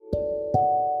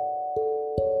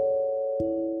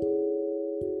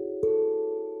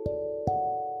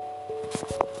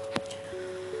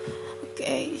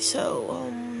So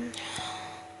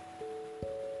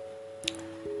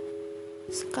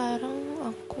sekarang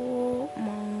aku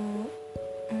mau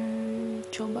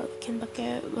coba bikin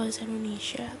pakai bahasa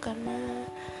Indonesia karena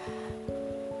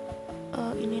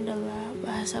ini adalah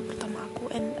bahasa pertama aku,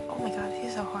 and oh my god,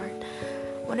 it's so hard.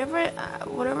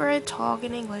 Whenever I talk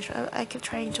in English, I keep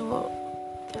trying to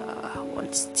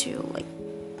wants to like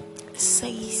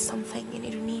say something in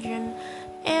Indonesian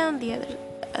and the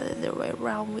other way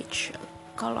around, which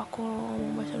kalau aku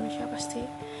ngomong bahasa Indonesia pasti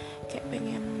kayak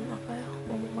pengen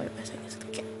ngomong bahasa Inggris itu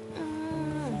kayak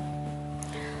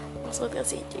maksudnya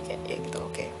sih kayak ya gitu.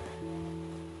 Oke.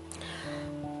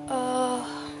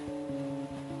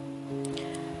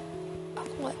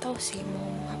 Aku nggak tahu sih mau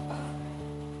ngomong apa.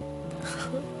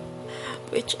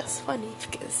 Which is funny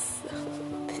because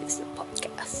this is a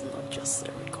podcast, not just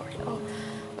a recording.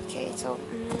 Okay, so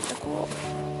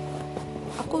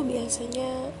aku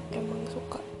biasanya emang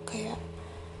suka kayak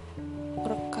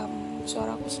rekam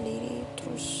suara aku sendiri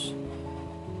terus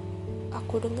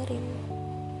aku dengerin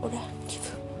udah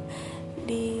gitu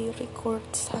di record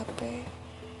HP.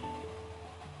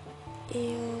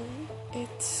 And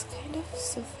it's kind of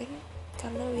soothing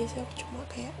karena biasanya aku cuma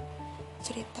kayak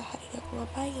cerita hari ini aku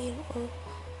ngapain.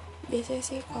 Biasanya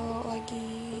sih kalau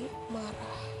lagi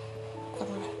marah, bukan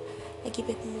marah, lagi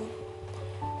bad mood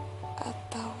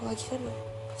atau lagi seneng,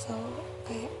 so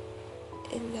kayak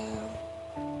in the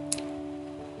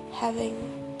having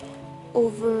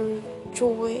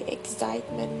overjoy,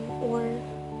 excitement, or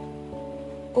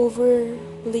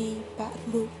overly bad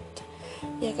mood,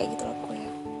 ya kayak gitu lah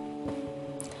pokoknya.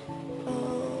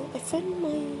 I find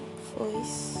my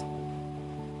voice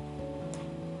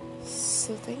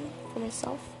soothing for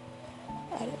myself.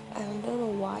 I don't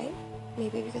know why,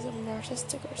 maybe because I'm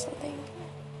narcissistic or something,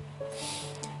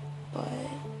 but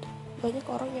banyak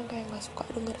orang yang kayak nggak suka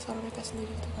dengar suara mereka sendiri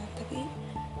gitu kan, tapi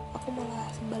aku malah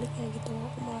sebaliknya gitu,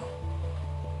 aku malah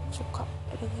suka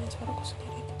dengerin suaraku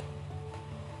sendiri gitu.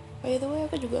 By the way,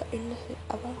 aku juga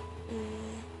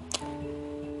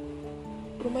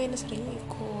lumayan sering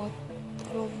ikut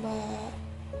lomba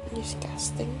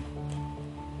newscasting,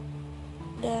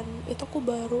 dan itu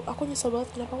aku nyesel banget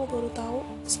kenapa aku baru tahu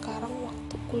sekarang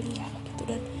waktu kuliah gitu,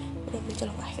 dan udah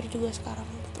menjelang akhir juga sekarang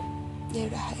gitu, ya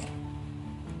udah akhir.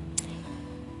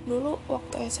 Dulu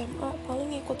waktu SMA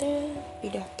paling ikutnya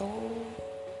pidato,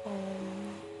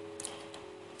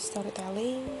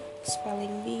 storytelling,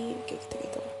 spelling bee, kayak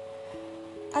gitu-gitu.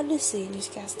 Ada sih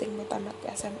newscasting buat anak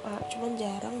SMA, cuman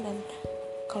jarang, dan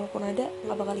kalaupun ada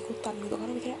nggak bakal ikutan gitu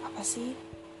karena mikirnya apa sih,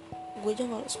 gue aja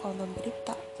nggak suka nonton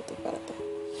berita gitu pada tuh.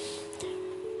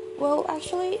 Well,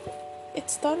 actually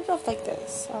it started off like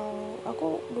this.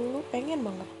 Aku dulu pengen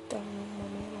banget yang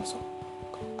namanya masuk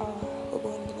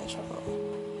hubungan internasional.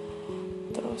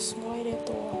 Terus mulai deh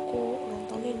tuh aku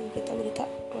nontonin berita-berita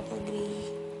luar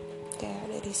negeri kayak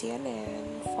dari CNN,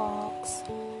 Fox,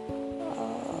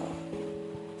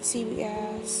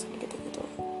 CBS gitu-gitu.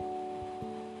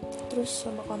 Terus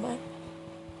lama-kelamaan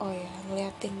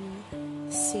ngeliatin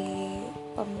si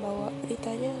pembawa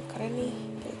beritanya keren nih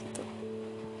kayak gitu.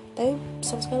 Tapi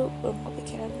sama sekali belum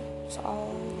kepikiran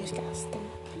soal newscasting.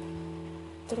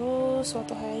 Terus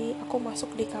suatu hari aku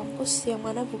masuk di kampus yang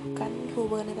mana bukan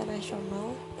hubungan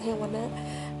internasional, yang mana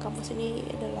kampus ini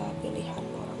adalah pilihan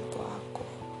orang tua aku.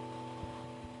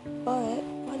 But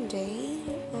one day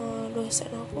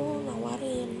dosen aku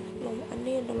nawarin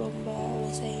ada lomba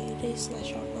bahasa Inggris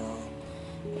nasional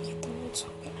kayak gitu.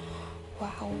 Terus kayak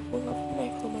wow, gue gak pernah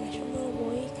ikut lomba nasional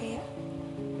boy, kayak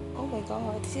oh my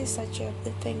god, this is such a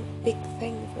big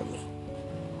thing for me.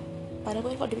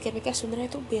 Padahal kalau dipikir-pikir sebenarnya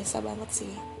itu biasa banget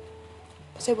sih,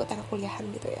 maksudnya buat anak kuliahan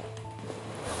gitu ya.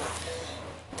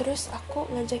 Terus aku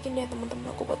ngajakin dia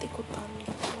teman-teman aku buat ikutan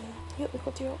gitu,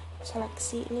 ikut yuk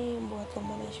seleksi nih buat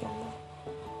lomba nasional.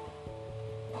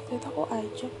 Waktu itu aku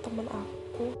ajak teman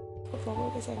aku ikut lomba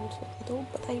bahasa Inggris gitu,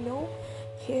 but I know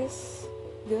he's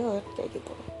good kayak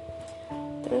gitu.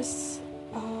 Terus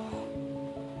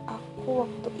aku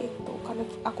waktu itu karena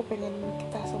aku pengen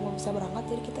kita semua bisa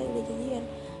berangkat, jadi kita udah janjian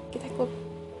kita ikut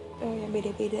yang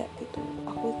beda-beda gitu.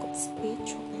 Aku ikut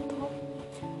speech waktu itu,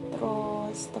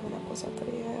 terus temen aku satu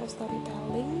ya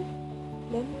storytelling,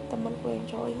 dan temanku yang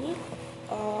cowok ini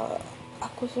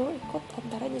aku suruh ikut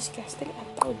antara newscasting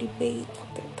atau debate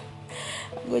waktu itu.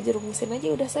 Gue jerumusin aja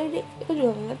udah, saya deh aku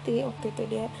juga gak ngerti waktu itu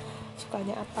dia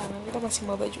sukanya apa, kita masih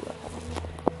maba juga kan.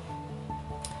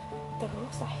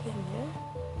 Terus akhirnya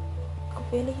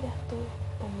kepilih dah tuh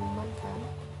pengumuman kan.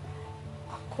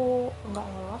 Aku nggak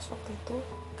lolos waktu itu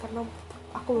karena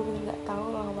aku benar nggak tahu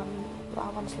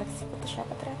lawan seleksi itu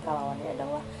siapa. Ternyata lawannya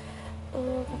adalah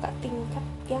kakak tingkat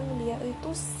yang dia itu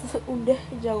udah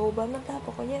jago banget lah,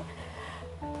 pokoknya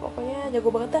jago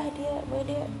banget dah dia,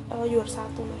 juara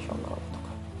 1 nasional gitu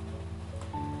kan.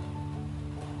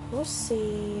 Terus si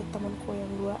temanku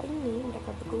yang dua ini,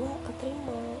 mereka berdua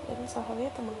keterima, dan salah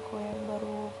satunya temanku yang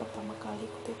baru pertama kali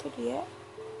ikut itu dia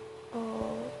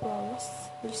lolos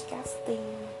list casting.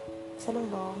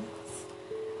 Seneng dong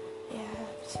ya.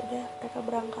 Sudah mereka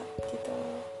berangkat gitu,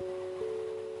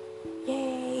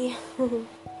 yay.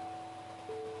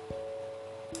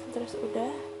 Terus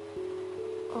udah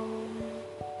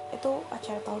itu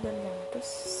acara tahunan kan.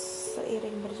 Terus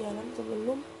seiring berjalan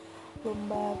sebelum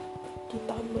lomba di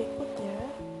tahun berikutnya,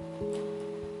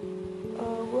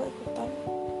 aku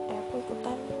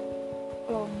ikutan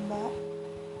lomba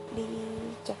di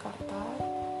Jakarta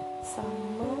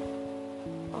sama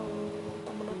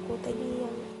temen aku tadi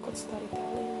yang ikut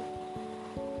storytelling.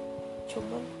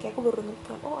 Cuman kayak aku baru inget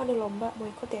kan, oh ada lomba, mau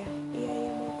ikut ya?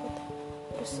 Iya mau ikut.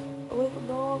 Terus gue ikut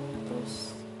dong.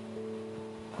 Terus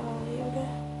ya udah,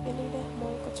 ini deh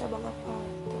mau ikut cabang apa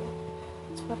gitu.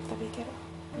 Coba kita pikir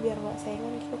biar gak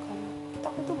saingan gitu kan. Kita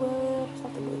tuh ber-1,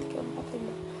 2, 3, 4,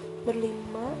 5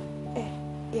 berlima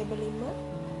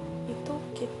itu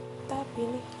kita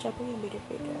pilih cabang yang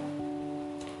beda-beda.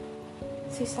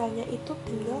 Sisanya itu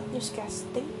tinggal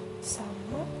newscasting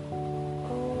sama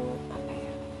apa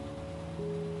ya,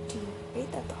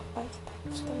 debate atau apa gitu.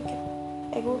 Terus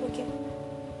gue mikir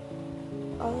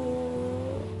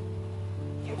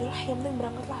ya udahlah, yang penting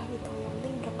berangkat lah gitu, yang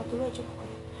penting berangkat dulu aja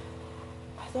pokoknya.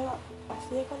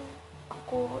 Pastinya kan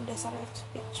aku dasarnya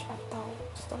speech atau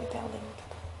storytelling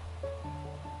gitu.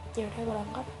 Ya udah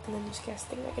berangkat dengan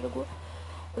newscasting. Akhirnya gue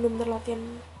benar-benar latihan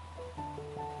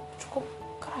cukup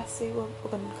keras sih,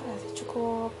 bukan keras sih,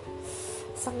 cukup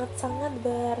sangat-sangat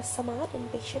bersemangat dan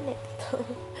passionate gitu.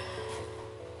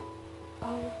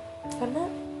 Karena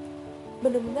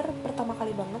bener-bener pertama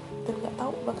kali banget dan nggak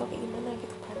tahu bakal kayak gimana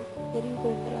gitu kan. Jadi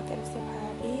bener-bener latihan setiap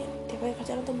hari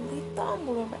kerjaan tuh berita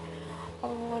mulu, sampai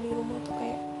kalau di rumah tuh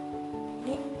kayak,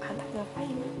 ini anak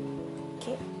ngapain,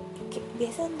 kayak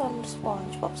biasa nonton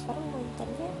SpongeBob, sekarang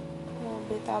nontonnya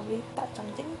berita-berita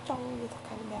cang-cengcong gitu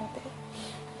kan ibaratnya.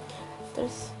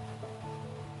 Terus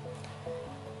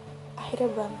akhirnya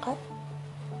berangkat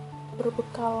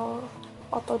berbekal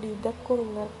otodidak. Gue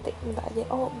ngerti,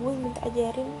 gue minta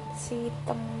ajarin si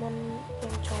temen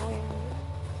yang cowok yang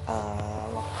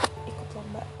waktu ikut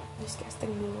lomba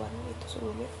newscasting duluan itu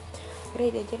sebelumnya.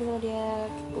 Akhirnya diajarin sama dia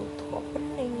untuk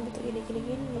opening gitu, gini.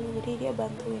 Jadi dia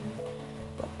bantuin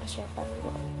buat persiapan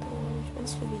gue itu. Cuman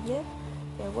selebihnya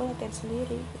ya gue latihan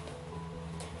sendiri gitu.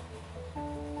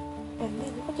 And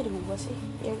then kok jadi gue sih,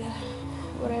 ya udah,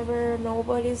 whatever,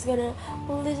 nobody's gonna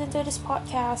listen to this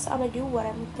podcast, I'm gonna do what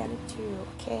I'm gonna do,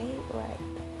 okay, right,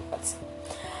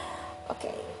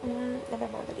 okay. Sampai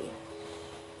mana tadi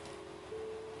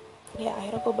ya?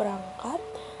 Akhirnya gue berangkat.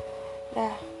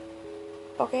 Nah,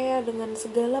 oke, dengan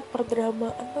segala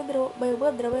perdramaan, banyak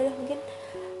banget drama ya, mungkin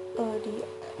di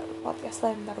podcast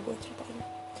lain ntar gue ceritain.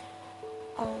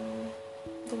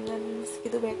 Dengan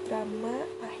segitu banyak drama,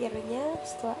 akhirnya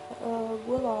setelah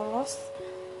gue lolos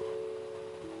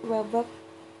babak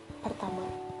pertama,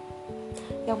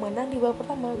 yang mana di babak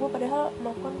pertama gue padahal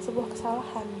melakukan sebuah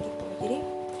kesalahan gitu. Jadi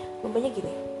lombanya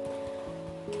gini,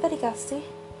 kita dikasih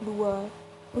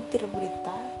 2 butir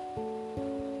berita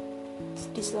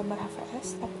di selembar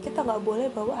HVS, tapi kita nggak boleh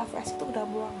bawa HVS itu ke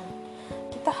dalam ruangan.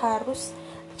 Kita harus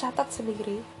catat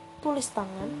sendiri, tulis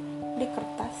tangan di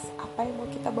kertas apa yang mau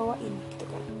kita bawain gitu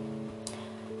kan.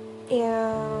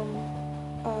 Yang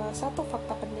satu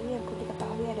fakta penting yang perlu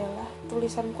diketahui adalah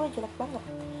tulisan gue jelek banget,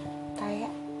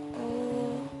 kayak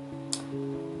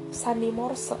sandi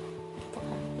Morse gitu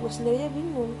kan. Gue sendiri aja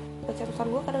bingung baca tulisan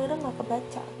gue, kadang-kadang nggak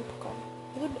kebaca gitu kan.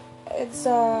 Itu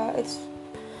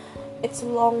it's a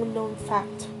long known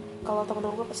fact, kalau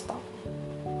teman-teman gue pasti tahu.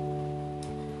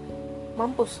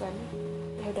 Mampus kan,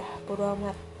 ya udah bodo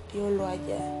amat, YOLO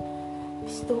aja.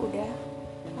 Habis itu udah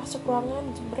masuk ruangan,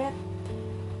 jebret,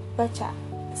 baca,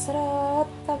 seret,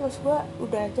 terus gue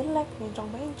udah jelek,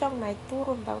 mencong naik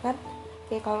turun, tau kan,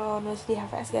 kayak kalau nulis di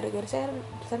HVS gara-gara saya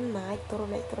naik turun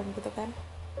gitu kan.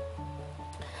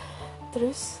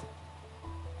 Terus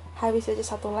habis aja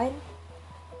satu line,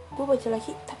 gue baca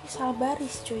lagi tapi salah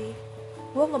baris cuy,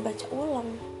 gue ngebaca ulang.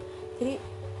 Jadi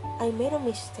I made a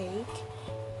mistake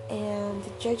and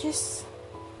the judges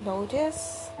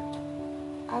notice,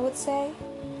 I would say,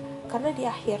 karena di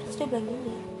akhir terus dia bilang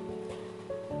gini,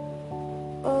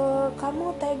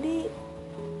 kamu tadi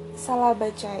salah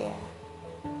baca ya,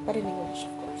 but in English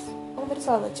of course, kamu tadi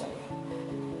salah baca ya,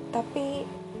 tapi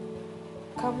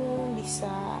kamu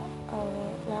bisa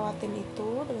lewatin itu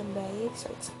dengan baik,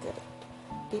 so it's good.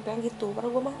 Dia bilang gitu, karena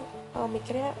gue mah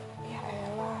mikirnya ya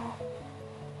elah,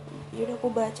 yaudah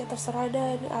aku baca terserah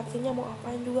dah, ini artinya mau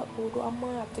apain juga bodo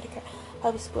amat. Jadi kayak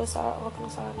habis gue ngelakuin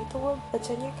kesalahan itu, gue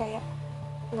bacanya kayak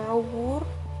ngawur,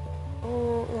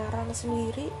 ngarang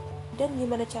sendiri, dan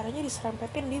gimana caranya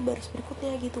diserempetin di baris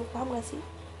berikutnya gitu, paham gak sih?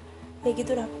 Ya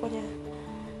gitu dah pokoknya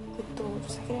gitu.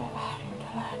 Terus akhirnya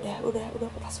ya udahlah, udah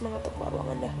patah semangat untuk keluar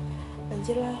ruangan dah,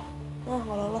 anjir lah,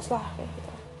 nggak lolos lah kayak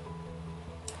gitu.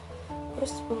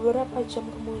 Terus beberapa jam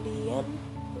kemudian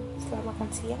setelah makan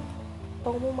siang,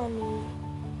 pengumuman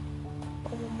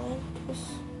terus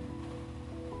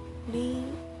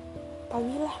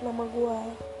dipanggil lah nama gue,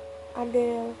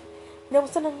 Adele. Udah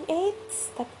seneng,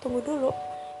 tapi tunggu dulu.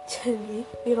 Jadi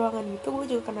di ruangan itu gue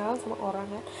juga kenalan sama orang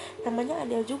kan, namanya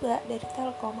Adele juga, dari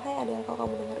Telkom. Hai Adele, kalau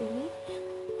kamu denger ini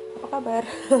apa kabar?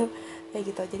 Kayak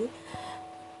gitu. Jadi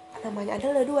namanya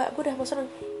Adele ada dua, gue udah mau seneng.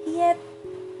 Iya,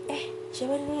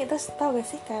 siapa ini? Terus tau gak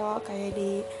sih kayak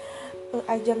di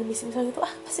ajang misal gitu,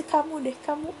 pasti kamu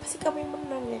pasti kamu yang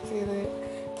menang ya gitu.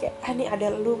 Kayak ini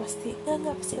Adele lu pasti,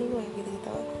 enggak pasti lu ya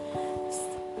gitu.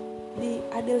 Di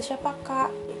Adele siapa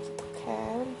kak gitu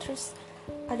kan. Terus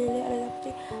Adele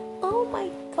putih, oh my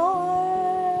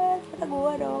god, kata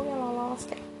gue dong yang lolos.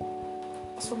 Kayak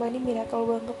semua ini miracle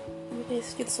banget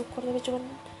gitu, syukur, tapi cuman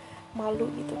malu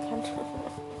gitu kan.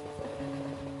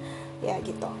 Ya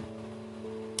gitu.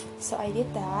 So I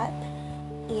did that,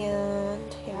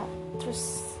 and ya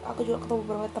terus aku juga ketemu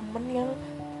beberapa temen yang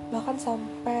bahkan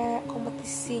sampai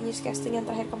kompetisi newscasting yang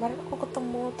terakhir kemarin aku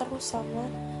ketemu terus sama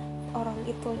orang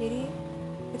itu. Jadi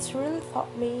it's really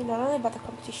taught me not only about the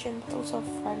competition but also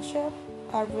friendship,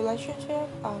 relationship,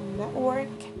 network,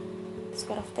 this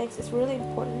kind of things. It's really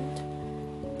important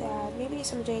that maybe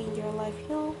someday in your life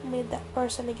you'll meet that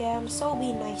person again. So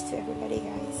be nice to everybody,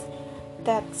 guys.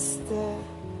 That's the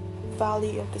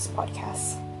value of this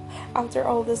podcast after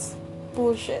all this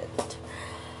bullshit.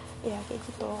 Ya kayak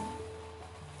gitu.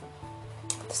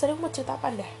 Terus tadi aku mau cerita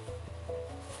apa dah?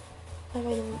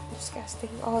 Namanya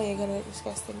newscasting. Oh ya, gara-gara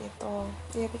newscasting itu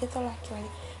ya begitulah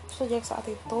kiranya. Terus sejak saat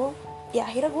itu ya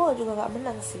akhirnya gue juga gak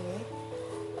menang sih,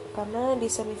 karena di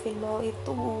semifinal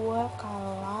itu gue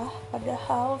kalah,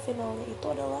 padahal finalnya itu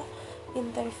adalah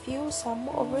interview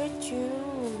sama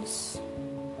Overtunes.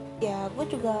 Ya gue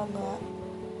juga gak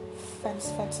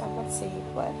fans amat sih,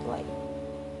 but like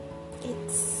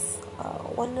it's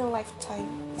one in a lifetime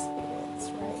experience,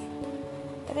 right?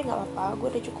 Tapi gak apa-apa, gue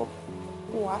udah cukup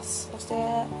puas.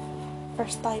 Maksudnya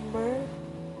first timer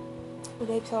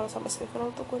udah bisa lolos sampai semifinal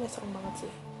tuh gue udah seneng banget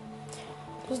sih.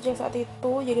 Terus sejak saat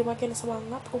itu jadi makin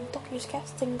semangat untuk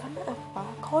newscasting. Karena apa?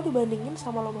 Kalau dibandingin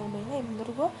sama lomba-lomba yang lain,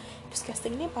 menurut gue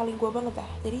newscasting ini paling gue banget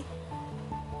dah. Jadi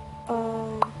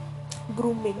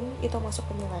grooming itu masuk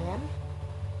penilaian.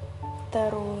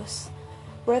 Terus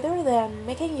rather than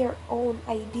making your own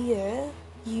idea,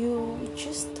 you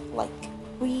just like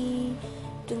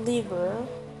deliver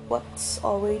what's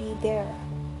already there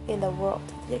in the world.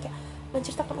 Jadi kayak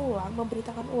menceritakan ulang,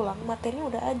 memberitakan ulang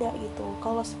materinya udah ada gitu.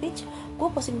 Kalau speech, gue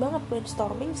pusing banget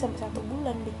brainstorming sampai 1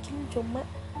 bulan bikin cuma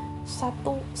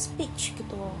 1 speech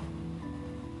gitu.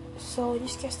 So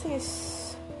newscasting is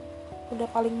udah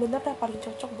paling bener dah, paling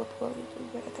cocok buat gue gitu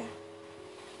ibaratnya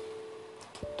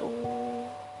gitu.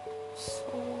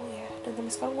 So ya, dan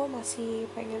sampai sekarang gue masih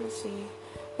pengen sih.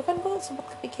 Bahkan gue sempat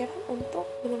kepikiran untuk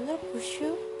benar-benar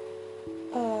pursue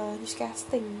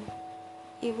newscasting,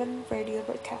 even radio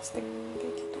broadcasting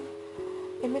kayak gitu.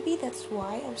 And maybe that's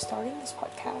why I'm starting this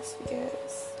podcast,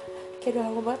 because kayak udah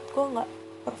lama banget gue nggak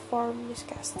perform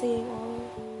newscasting or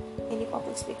any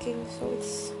public speaking. So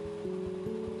it's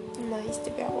nice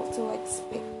to be able to like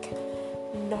speak,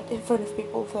 not in front of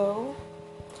people though.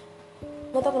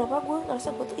 Gak tau kenapa gue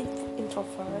ngerasa gue tuh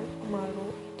introvert,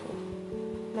 malu itu,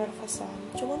 nervousan,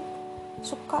 cuman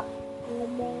suka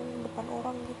ngomong depan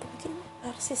orang gitu. Mungkin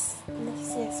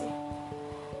narsisnya sih.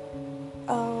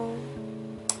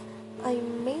 I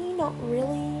may not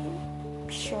really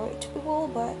show it to people,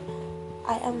 but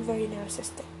I am very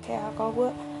narcissistic. Kayak kalau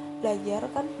gue belajar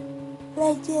kayak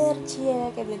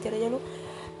belajar aja lu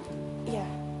ya,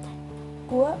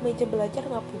 gue meja belajar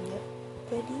nggak punya,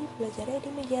 jadi belajarnya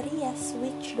di meja rias,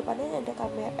 which depannya ada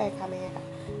kamera,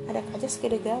 ada kaca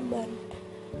segede gaban.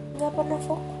 Nggak pernah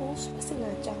fokus, pasti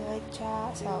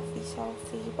ngaca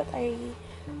selfie, but I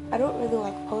don't really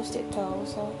like post it though.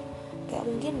 So kayak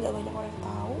mungkin nggak banyak orang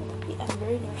tahu, tapi I'm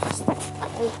very narcissistic.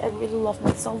 I really love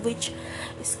myself, which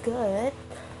is good.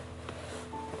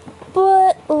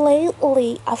 But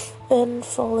lately I've been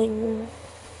feeling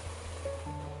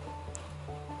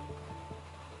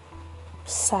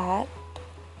sad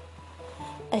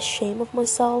ashamed of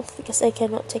myself because I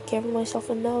cannot take care of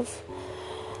myself enough.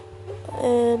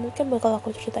 Mungkin bakal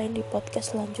aku ceritain di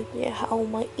podcast selanjutnya how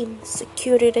my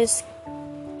insecurities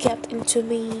get into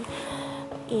me,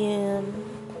 and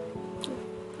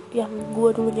yang gue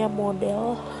dulunya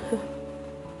model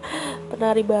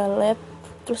penari balet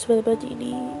terus tiba-tiba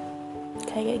jadi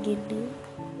kayak gini.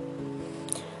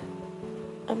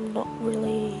 I'm not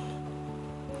really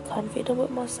confident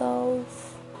with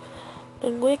myself,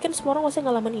 dan gue yakin semua orang masih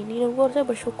ngalamin ini, dan gue harusnya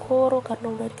bersyukur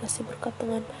karena udah dikasih berkat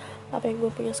dengan apa yang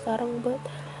gue punya sekarang. But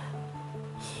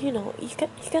you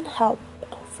can help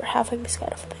for having this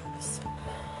kind of things.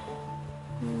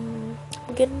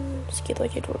 Mungkin segitu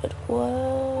aja dulu dari gue.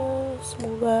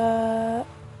 Semoga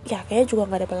ya kayaknya juga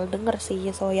nggak ada bakal denger sih,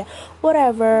 so ya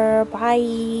whatever,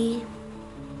 bye.